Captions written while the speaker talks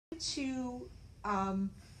to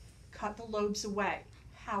cut the lobes away.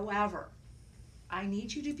 However, I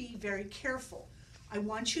need you to be very careful. I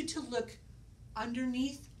want you to look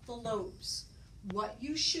underneath the lobes. What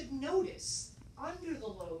you should notice under the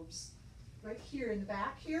lobes, right here in the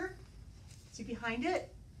back here, see behind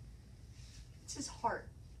it? It's his heart.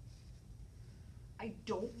 I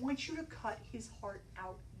don't want you to cut his heart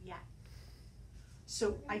out yet.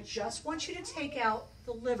 So I just want you to take out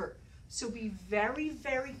the liver. So be very,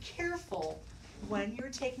 very careful when you're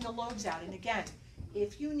taking the lobes out. And again,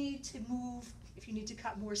 if you need to move, if you need to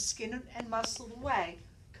cut more skin and muscle away,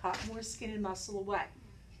 cut more skin and muscle away.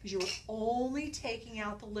 Because you're only taking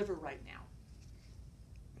out the liver right now.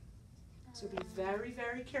 So be very,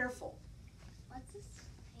 very careful. What's this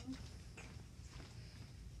thing?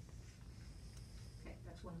 Okay,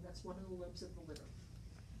 that's one of the lobes of the liver.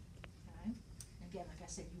 Okay? Again, like I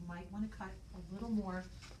said, you might want to cut a little more.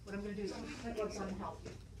 What I'm going to do is I'm going to cut what's going to help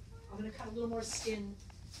you. I'm going to cut a little more skin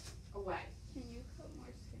away. Can you cut more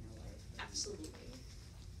skin away? Absolutely.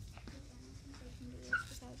 I don't think I can do this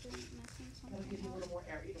without messing something That'll give you a up. little more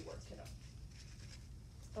area to work it up.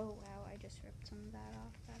 Oh wow, I just ripped some of that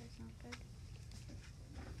off. That is not good.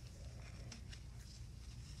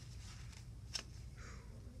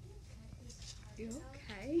 You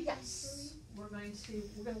okay? Yes. We're going to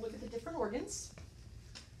look at the different organs.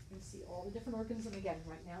 You can see all the different organs, and again,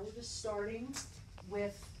 right now we're just starting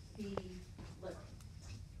with the liver.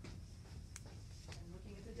 And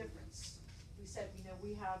looking at the difference. We said, you know,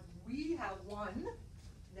 we have one,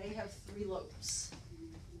 they have 3 lobes.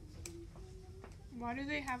 Why do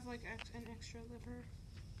they have like an extra liver?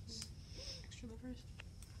 Extra livers?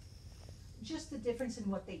 Just the difference in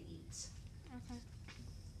what they eat. Okay.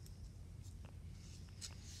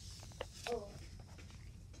 Oh. Oh wow.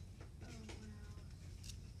 Oh my god.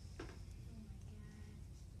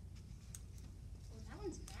 Oh, that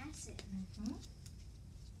one's massive. Mm-hmm. Why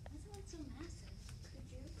is that one so massive? Could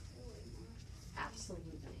you really more?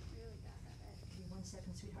 Absolutely. Really bad at it. Give me 1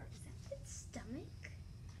 second, sweetheart. Is that its stomach?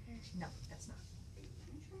 No, that's not.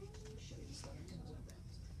 I'll show you this in a little bit.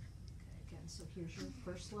 Okay, again, so here's your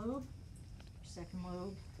first lobe, your second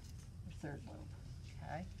lobe, your third lobe.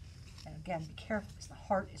 Okay? And again, be careful because the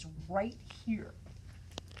heart is right here.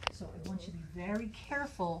 So I want you to be very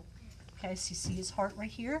careful. Okay, so you see his heart right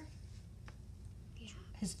here? Yeah.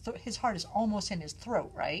 His heart is almost in his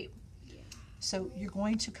throat, right? Yeah. So you're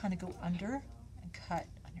going to kind of go under and cut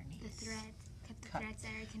underneath. The threads. Cut the threads that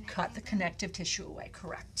are connected. Cut the connective tissue away,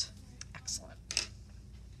 correct. Excellent.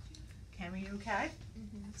 Cam, are you okay?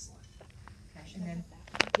 Mm-hmm. Excellent. Okay, and then,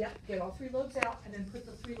 yep, get all 3 lobes out and then put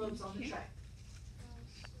the 3 lobes on the tray.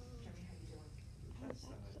 Cammy, how you doing?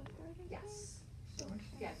 Yes. So,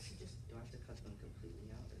 yes, you just, Do I have to cut them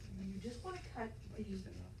completely out? Or you just want to cut like just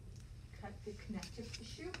enough? the connective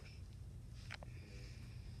tissue.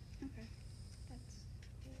 Okay. That's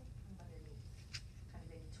Underneath, kind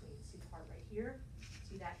of in between. See the part right here?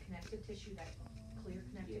 See that connective tissue, that clear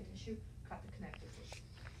connective tissue? Cut the connective tissue.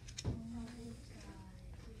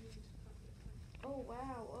 Oh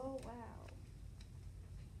wow, oh wow.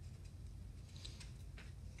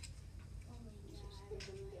 Oh my god, oh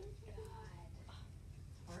my god.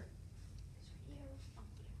 Part is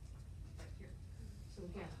right here. So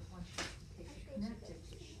again, I want you to take the connective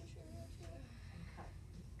tissue and cut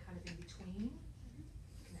kind of in between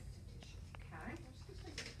connective tissue, okay?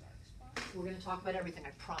 We're going to talk about everything,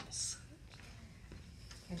 I promise.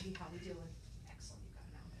 Kenji, how we doing? Excellent, you got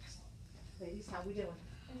it out, excellent. Ladies, how we doing?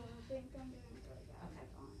 I think I'm doing really bad. Okay.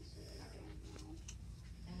 Honestly, I don't know.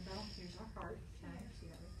 Annabelle, here's our heart, okay? See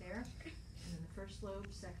that right there? And then the first lobe,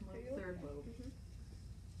 second lobe, third lobe. Mhm.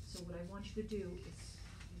 So what I want you to do is,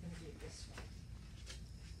 you're going to do it this way.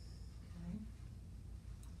 Okay?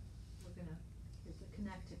 We're going to, here's the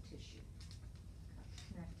connective tissue. Cut the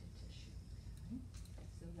connective tissue, okay?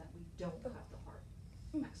 So that we don't cut the heart.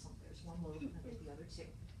 Excellent, there's 1 lobe and then there's the other 2.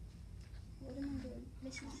 What am I doing?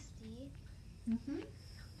 Mrs. Steve? Mm-hmm.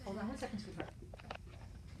 Hold on 1 second, sweetheart.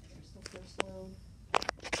 There's the first lobe.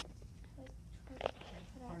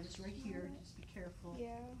 Heart is right here, just be careful.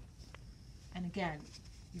 Yeah. And again,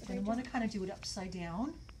 you're going to want to kind of do it upside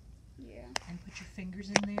down Yeah. and put your fingers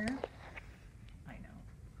in there. I know.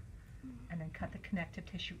 And then cut the connective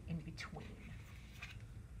tissue in between.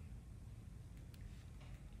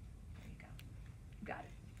 There you go. Got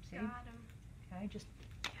it. See? Got him. Okay, just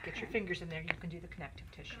get your fingers in there. You can do the connective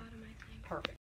tissue. Got him, I think. Perfect.